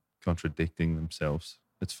from contradicting themselves.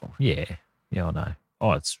 It's fine. Yeah, I know.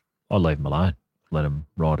 I leave them alone. Let them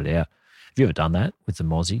ride it out. Have you ever done that with the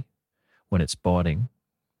mozzie? When it's biting,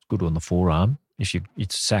 it's good on the forearm. It's a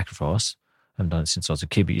sacrifice. I haven't done it since I was a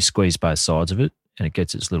kid, but you squeeze both sides of it and it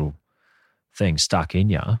gets its little thing stuck in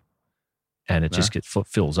you and it just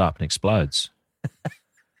fills up and explodes.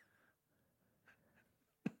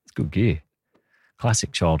 It's good gear.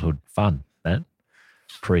 Classic childhood fun, that.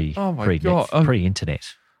 Pre-internet.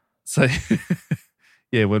 So,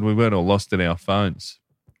 yeah, when we weren't all lost in our phones.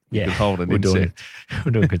 Yeah, could hold an insect.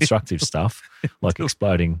 We're doing constructive stuff like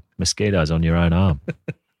exploding mosquitoes on your own arm.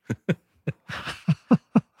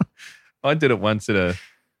 I did it once at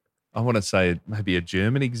I want to say maybe a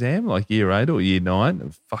German exam, like year 8 or year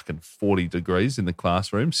 9, fucking 40 degrees in the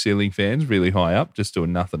classroom, ceiling fans really high up, just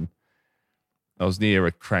doing nothing. I was near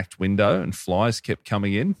a cracked window and flies kept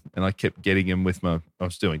coming in and I kept getting them with I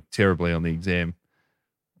was doing terribly on the exam,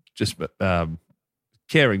 just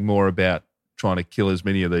caring more about trying to kill as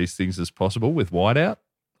many of these things as possible with whiteout.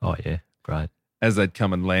 Oh, yeah. Great. As they'd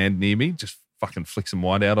come and land near me, just fucking flick some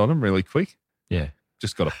whiteout on them really quick. Yeah.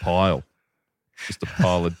 Just got a pile. Just a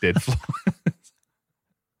pile of dead flies.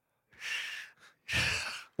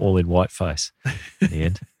 All in whiteface in the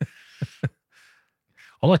end.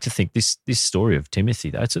 I like to think this story of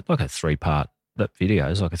Timothy, though, it's like a 3-part, that video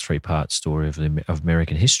is like a 3-part story of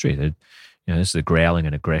American history. There's the growling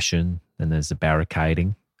and aggression, and there's the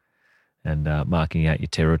barricading and marking out your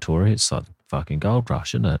territory. It's like fucking gold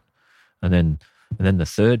rush, isn't it? And then the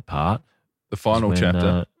 3rd part, the final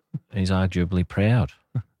chapter, he's arguably proud.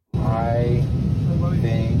 I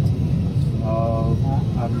think of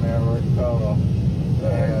America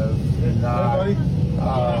as not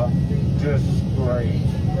a disgrace.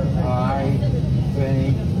 I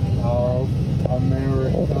think of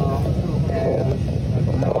America as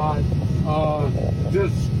not a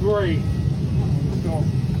disgrace.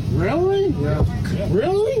 Really? Yeah.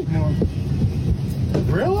 Really?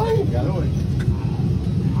 Really?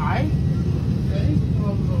 I think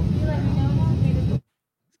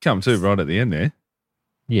come to right at the end there.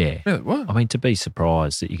 Yeah. Really? What? I mean, to be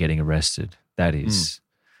surprised that you're getting arrested, that is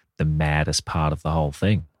the maddest part of the whole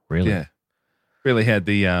thing, really. Yeah. Really had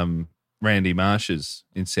the Randy Marshes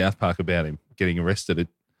in South Park about him getting arrested at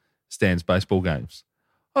Stan's baseball games.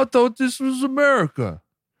 I thought this was America.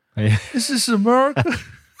 Yeah. Is this America?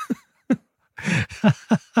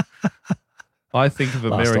 I think of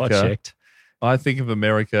America. I think of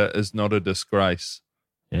America as not a disgrace.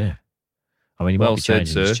 Yeah. I mean, he might be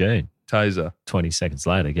changing his tune. Taser. 20 seconds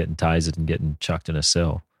later, getting tasered and getting chucked in a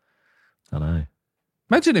cell. I know.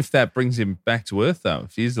 Imagine if that brings him back to earth, though.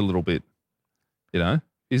 If he's a little bit,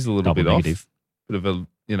 he's a little bit negative. Off. Bit of a,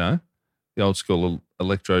 the old school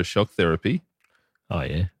electroshock therapy. Oh,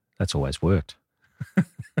 yeah. That's always worked.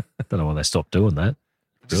 Don't know why they stopped doing that.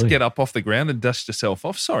 Just get up off the ground and dust yourself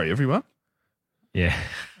off. Sorry, everyone. Yeah.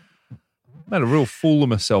 Made a real fool of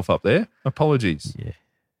myself up there. Apologies. Yeah.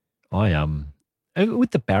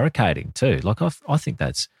 With the barricading too, like I think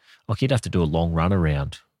that's, like you'd have to do a long run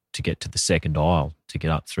around to get to the second aisle to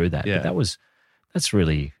get up through that. Yeah. But that's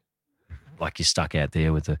really, like you're stuck out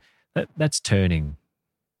there with that's turning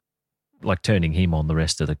him on the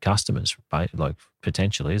rest of the customers, like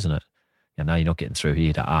potentially, isn't it? You're not getting through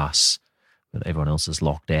here to us, but everyone else is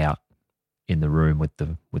locked out. in the room with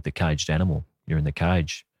the caged animal. You're in the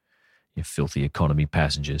cage. You filthy economy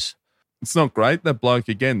passengers. It's not great. That bloke,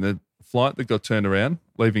 again, the flight that got turned around,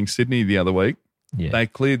 leaving Sydney the other week, they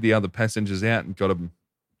cleared the other passengers out and got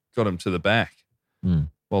them to the back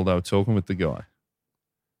while they were talking with the guy.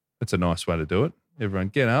 That's a nice way to do it. Everyone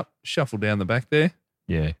get up, shuffle down the back there.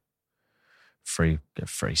 Yeah. Get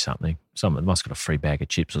free something. Someone must have got a free bag of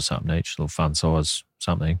chips or something each, little fun size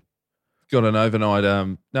something. Got an overnight,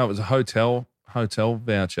 it was a hotel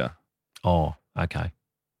voucher. Oh, okay.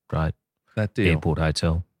 Great. That deal. Airport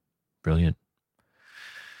hotel. Brilliant.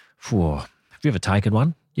 Whew. Have you ever taken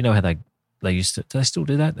one? You know how they used to, do they still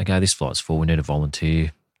do that? They go, this flight's full, we need a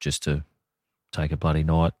volunteer just to take a bloody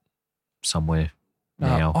night somewhere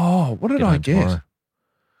now. Oh, what did I get? Tomorrow.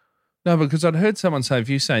 No, because I'd heard someone say if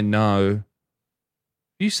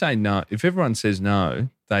everyone says no,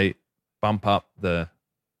 they bump up the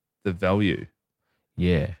value.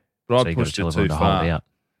 Yeah. But so I pushed it too far. Out.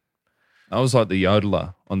 I was like the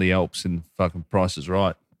yodeler on the Alps in fucking Price is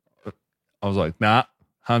Right. I was like, nah,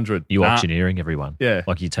 100. You auctioneering everyone. Yeah.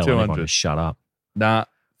 Like you telling everyone to shut up. Nah,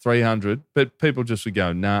 300. But people just would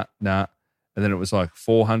go, nah. And then it was like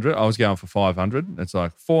 400. I was going for 500. It's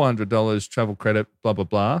like $400 travel credit, blah, blah,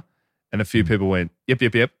 blah. And a few people went, yep.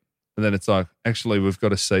 And then it's like, actually, we've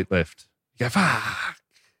got a seat left. You go, fuck.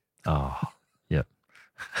 Oh, yep.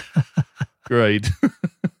 Great.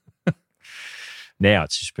 Now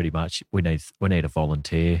it's just pretty much we need a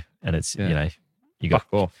volunteer, and it's you got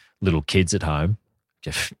little kids at home.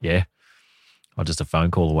 Yeah, I'm just a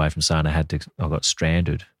phone call away from saying I got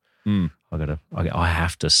stranded. I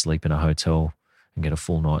have to sleep in a hotel and get a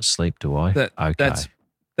full night's sleep. Do I? Okay,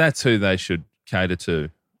 that's who they should cater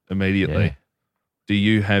to immediately. Yeah. Do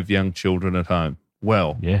you have young children at home?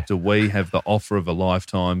 Well, do we have the offer of a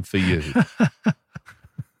lifetime for you?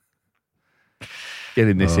 Get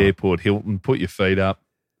in this airport Hilton, put your feet up.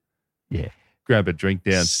 Yeah. Grab a drink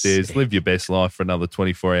downstairs, live your best life for another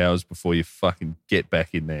 24 hours before you fucking get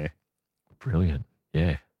back in there. Brilliant.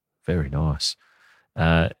 Yeah. Very nice.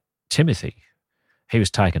 Timothy, he was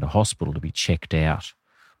taken to hospital to be checked out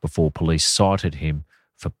before police cited him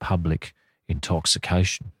for public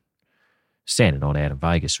intoxication. Standing on out in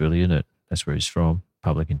Vegas, really, isn't it? That's where he's from.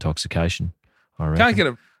 Public intoxication, I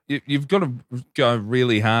reckon. You've got to go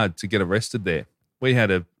really hard to get arrested there. We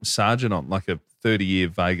had a sergeant on, like a 30-year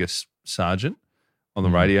Vegas sergeant on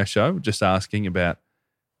the radio show, just asking about,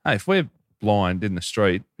 hey, if we're blind in the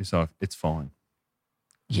street, he's like, it's fine.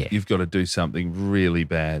 Yeah. You've got to do something really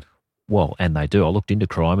bad. Well, and they do. I looked into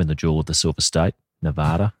crime in the Jewel of the Silver State,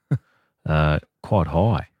 Nevada, quite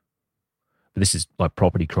high. But this is like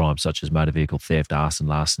property crimes such as motor vehicle theft, arson,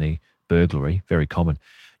 larceny, burglary, very common.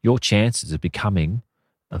 Your chances of becoming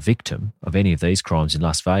a victim of any of these crimes in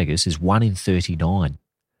Las Vegas is 1 in 39.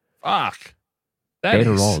 Fuck.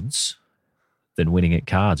 Better odds than winning at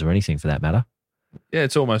cards or anything for that matter. Yeah,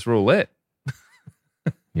 it's almost roulette.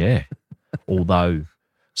 Yeah. Although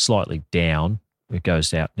slightly down,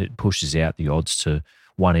 it pushes out the odds to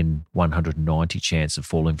 1 in 190 chance of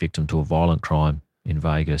falling victim to a violent crime in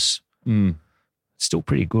Vegas. Still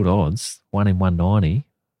pretty good odds. 1 in 190.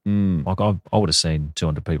 Like I would have seen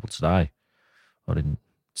 200 people today. I didn't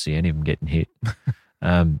see any of them getting hit.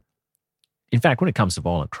 In fact, when it comes to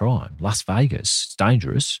violent crime, Las Vegas, it's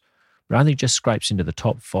dangerous, but only just scrapes into the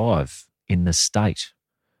top 5 in the state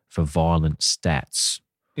for violent stats.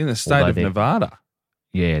 In the state of Nevada?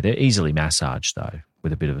 Yeah, they're easily massaged, though,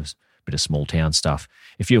 with a bit of small town stuff.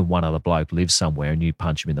 If you and one other bloke live somewhere and you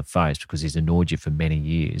punch him in the face because he's annoyed you for many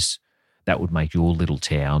years, that would make your little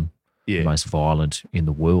town the most violent in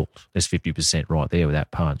the world. There's 50% right there with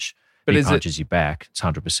that punch. But he punches you back, it's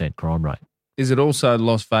 100% crime rate. Is it also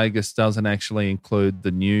Las Vegas doesn't actually include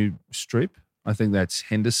the new strip? I think that's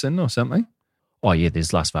Henderson or something. Oh, yeah,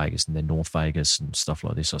 there's Las Vegas and then North Vegas and stuff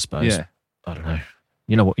like this, I suppose. Yeah. I don't know.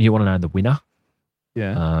 You know what? You want to know the winner?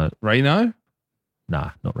 Yeah. Reno?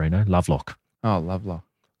 Nah, not Reno. Lovelock. Oh, Lovelock.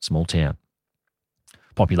 Small town.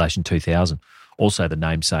 Population 2,000. Also the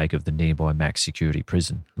namesake of the nearby max security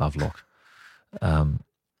prison, Lovelock. I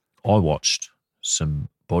watched some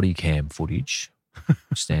body cam footage,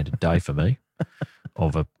 standard day for me,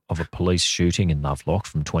 of a police shooting in Lovelock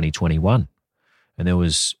from 2021. And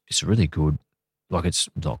it's really good, like it's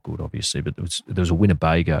not good obviously, but there was a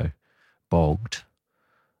Winnebago bogged.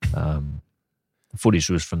 The footage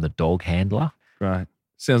was from the dog handler. Right.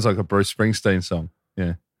 Sounds like a Bruce Springsteen song.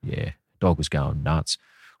 Yeah. Yeah. Dog was going nuts.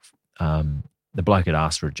 The bloke had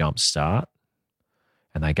asked for a jump start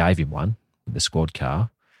and they gave him one with the squad car.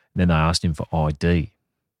 And then they asked him for ID.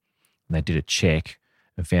 And they did a check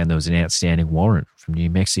and found there was an outstanding warrant from New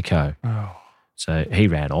Mexico. Oh. So he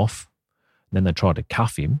ran off. Then they tried to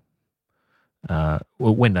cuff him.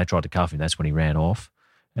 When they tried to cuff him, that's when he ran off.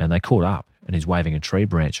 And they caught up, and he's waving a tree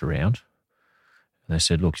branch around. And they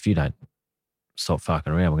said, look, if you don't stop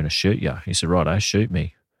fucking around, we're going to shoot you. He said, righto, shoot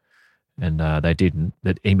me. And they didn't.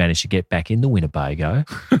 But he managed to get back in the Winnebago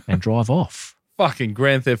and drive off. Fucking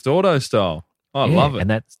Grand Theft Auto style. I love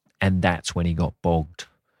it. And that's when he got bogged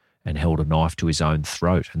and held a knife to his own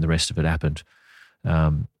throat, and the rest of it happened.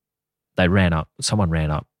 Someone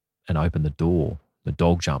ran up and opened the door. The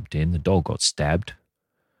dog jumped in. The dog got stabbed.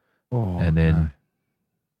 And then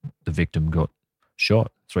the victim got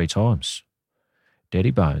shot 3 times.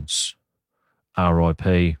 Daddy Bones.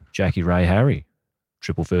 R.I.P. Jackie Ray Harry.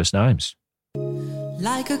 Triple first names.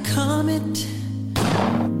 Like a comet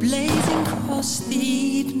blazing across the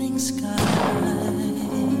evening sky.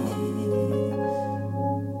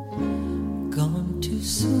 Gone too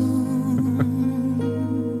soon.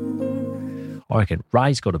 I reckon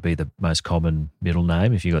Ray's got to be the most common middle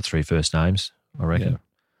name if you've got 3 first names, I reckon. Yeah.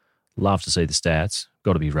 Love to see the stats.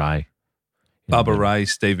 Got to be Ray. Bubba Ray,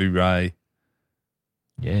 Stevie Ray.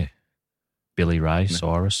 Yeah. Billy Ray,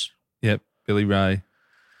 Cyrus. Yep, Billy Ray.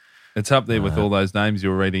 It's up there with all those names you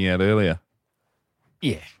were reading out earlier.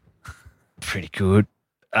 Yeah. Pretty good.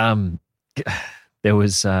 There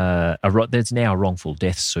was there's now a wrongful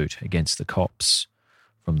death suit against the cops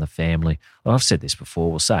from the family. Well, I've said this before.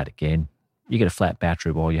 We'll say it again. You get a flat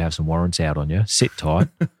battery while you have some warrants out on you. Sit tight.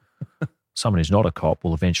 Someone who's not a cop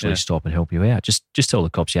will eventually stop and help you out. Just tell the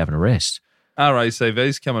cops you have an arrest.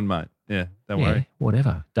 RACV's coming, mate. Yeah, don't worry.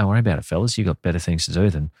 Whatever. Don't worry about it, fellas. You've got better things to do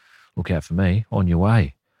than look out for me. On your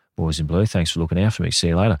way, boys in blue. Thanks for looking out for me. See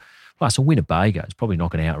you later. Plus, a Winnebago is probably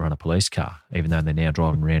not going to outrun a police car, even though they're now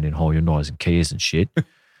driving around in Hyundais and Kias and shit.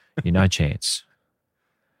 You're no chance.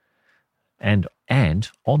 And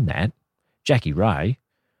on that, Jackie Ray,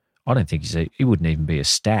 I don't think he wouldn't even be a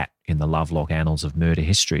stat in the Lovelock annals of murder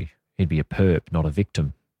history. He'd be a perp, not a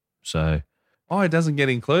victim. So, it doesn't get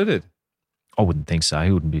included. I wouldn't think so.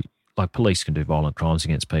 He wouldn't be like police can do violent crimes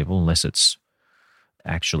against people unless it's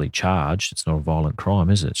actually charged. It's not a violent crime,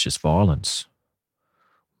 is it? It's just violence,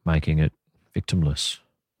 making it victimless.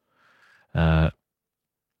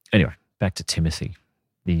 Anyway, back to Timothy.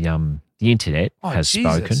 The internet has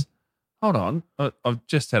spoken. Hold on, I've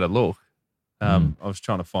just had a look. I was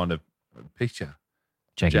trying to find a picture.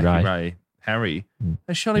 Jackie Ray Harry.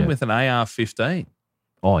 They shot him with an AR-15.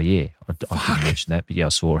 Oh yeah, I didn't mention that, but yeah, I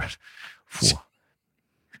saw it.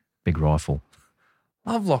 Big rifle.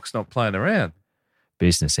 Lovelock's not playing around.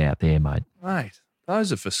 Business out there, mate. Mate,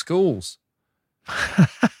 those are for schools. The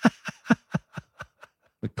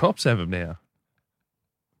cops have them now.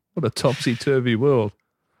 What a topsy-turvy world.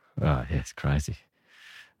 Oh, yeah, it's crazy.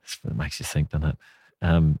 It makes you think, doesn't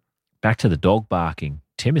it? Back to the dog barking.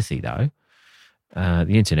 Timothy, though,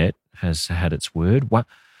 the internet has had its word.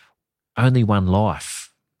 Only one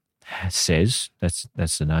life says, that's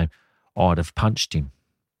the name, I'd have punched him.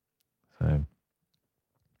 So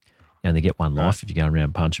you only get one life if you go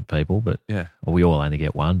around punching people, but we all only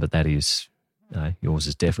get one, but that is, yours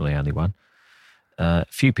is definitely only one.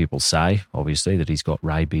 Few people say, obviously, that he's got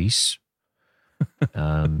rabies.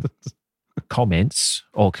 Commence,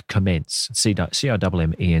 COMMENCE,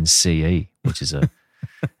 which is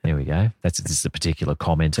there we go. This is a particular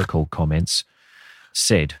commenter called Comments,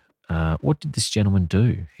 said, what did this gentleman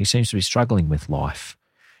do? He seems to be struggling with life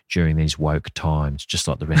during these woke times, just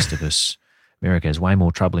like the rest of us. America has way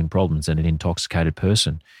more troubling problems than an intoxicated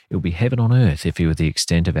person. It would be heaven on earth if he were the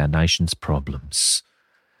extent of our nation's problems.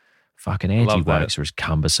 Fucking anti-wokes are as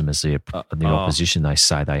cumbersome as the opposition they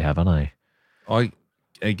say they have, aren't they? I,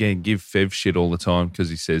 again, give Fev shit all the time because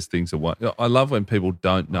he says things are woke. I love when people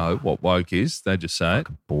don't know what woke is. They just say it.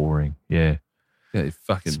 Boring, yeah. Yeah, you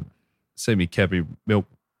fucking see me Cadbury milk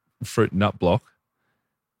fruit nut block.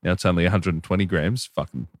 Now it's only 120 grams.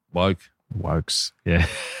 Fucking woke. Wokes, yeah.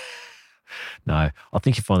 No, I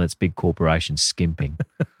think you find that's big corporations skimping.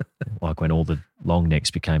 Like when all the long necks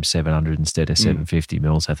became 700 instead of 750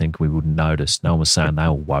 mils, I think we wouldn't notice. No one was saying they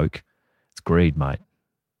were woke. It's greed, mate.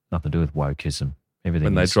 Nothing to do with wokeism. Everything.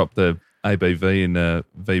 When they dropped the ABV and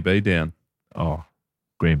VB down. Oh,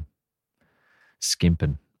 grim.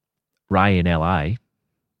 Skimping. Ray in LA,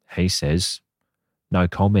 he says, no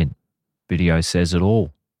comment. Video says it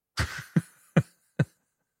all.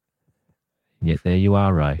 Yet there you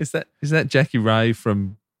are, Ray. Is that Jackie Ray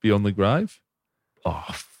from Beyond the Grave? Oh,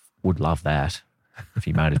 would love that if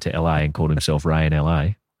he made it to LA and called himself Ray in LA.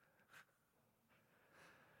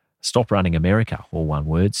 Stop Running America, all one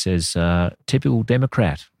word, says typical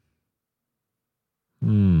Democrat.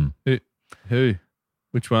 Who?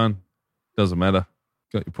 Which one? Doesn't matter.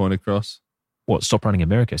 Got your point across. What, Stop Running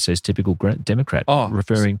America says typical Democrat,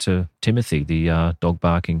 referring to Timothy, the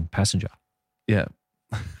dog-barking passenger. Yeah.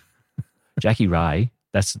 Jackie Ray,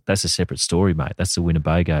 that's a separate story, mate. That's the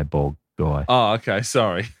Winnebago bog guy. Oh, okay,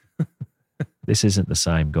 sorry. This isn't the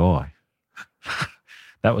same guy.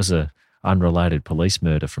 That was a unrelated police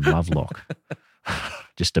murder from Lovelock.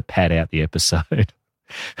 Just to pad out the episode.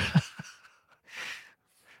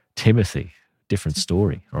 Timothy, different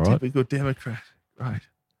story, all right? Typical Democrat, right.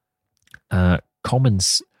 Common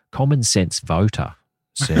sense voter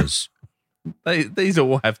says... These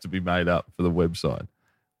all have to be made up for the website.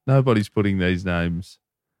 Nobody's putting these names.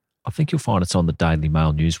 I think you'll find it's on the Daily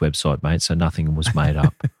Mail news website, mate, so nothing was made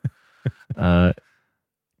up.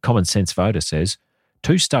 Common sense voter says,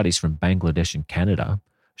 2 studies from Bangladesh and Canada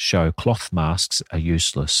show cloth masks are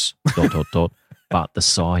useless, ... but the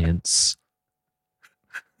science...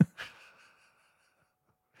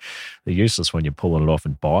 They're useless when you're pulling it off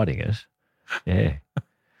and biting it. Yeah.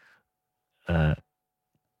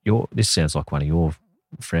 This sounds like one of your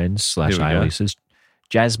friends / aliases.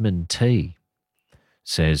 Jasmine T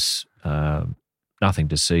says, nothing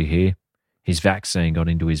to see here. His vaccine got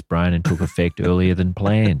into his brain and took effect earlier than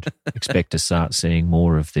planned. Expect to start seeing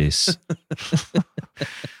more of this.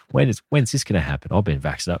 When's this going to happen? I've been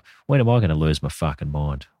vaccinated. When am I going to lose my fucking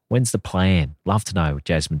mind? When's the plan? Love to know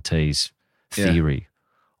Jasmine T's theory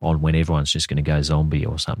on when everyone's just going to go zombie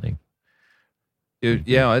or something.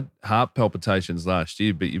 Yeah, I had heart palpitations last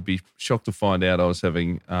year, but you'd be shocked to find out I was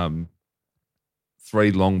having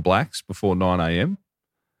 3 long blacks before 9 a.m.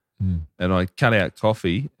 And I cut out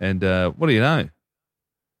coffee and what do you know?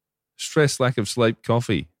 Stress, lack of sleep,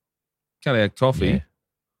 coffee. Cut out coffee. Yeah.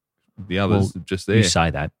 The others are just there. You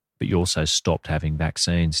say that, but you also stopped having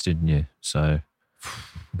vaccines, didn't you? So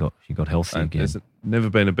you got healthy again. There's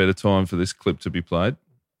never been a better time for this clip to be played.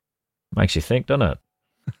 Makes you think, doesn't it?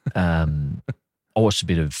 I watched a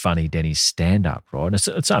bit of Funny Denny's stand-up, right? And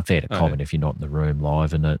it's unfair to comment if you're not in the room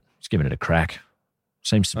live and just giving it a crack.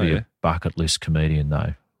 Seems to be a bucket list comedian,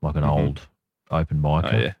 though, like an old open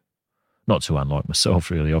micer. Not too unlike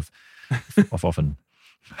myself, really. I've often...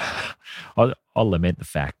 I lament the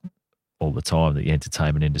fact all the time that the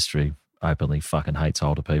entertainment industry openly fucking hates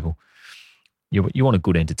older people. You want a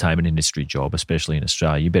good entertainment industry job, especially in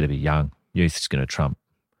Australia, you better be young. Youth is going to trump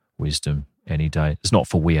wisdom any day. It's not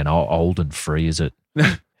for we and old and free, is it?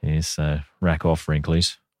 Yes, rack off,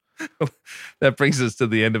 wrinklies. That brings us to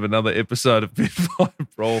the end of another episode of Midflight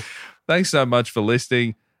Brawl. Thanks so much for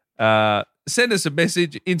listening. Send us a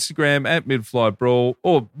message, Instagram at Midflight Brawl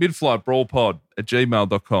or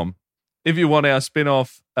midflightbrawlpod@gmail.com. If you want our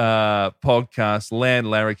spin-off podcast, Land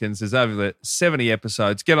Larrikins, there's over 70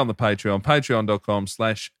 episodes. Get on the Patreon,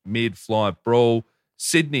 patreon.com/midflightbrawl.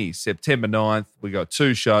 Sydney, September 9th. We got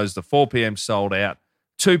 2 shows. The 4 p.m. sold out.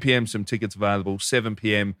 2 p.m. some tickets available. 7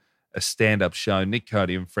 p.m. a stand-up show. Nick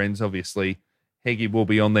Cody and friends, obviously. Heggie will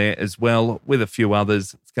be on there as well with a few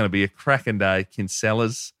others. It's going to be a cracking day.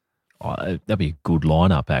 Kinsellas. Oh, that'd be a good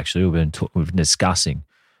lineup, actually. We've been discussing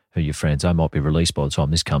who your friends are. Might be released by the time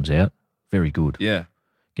this comes out. Very good. Yeah.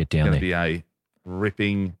 Get down there. It's going to be a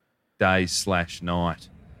ripping day/night.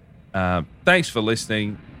 Thanks for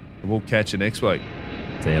listening. We'll catch you next week.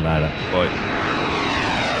 See you later. Bye.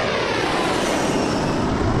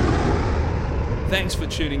 Thanks for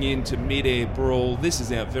tuning in to Mid-Air Brawl. This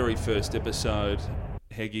is our very first episode.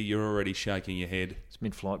 Heggie, you're already shaking your head. It's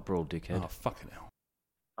Mid-Flight Brawl, dickhead. Oh, fucking hell.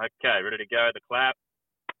 Okay, ready to go. The clap.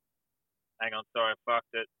 Hang on, sorry, I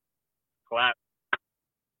fucked it. Clap.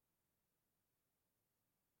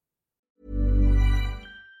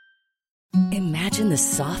 Imagine the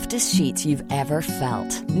softest sheets you've ever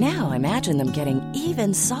felt. Now imagine them getting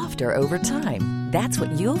even softer over time. That's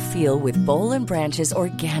what you'll feel with Boll & Branch's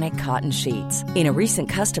organic cotton sheets. In a recent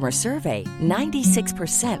customer survey,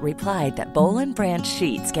 96% replied that Boll & Branch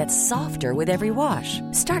sheets get softer with every wash.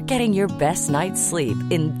 Start getting your best night's sleep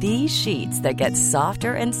in these sheets that get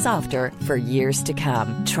softer and softer for years to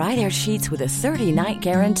come. Try their sheets with a 30-night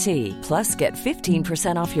guarantee. Plus, get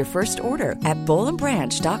 15% off your first order at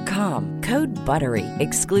bollandbranch.com. Code BUTTERY.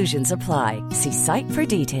 Exclusions apply. See site for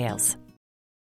details.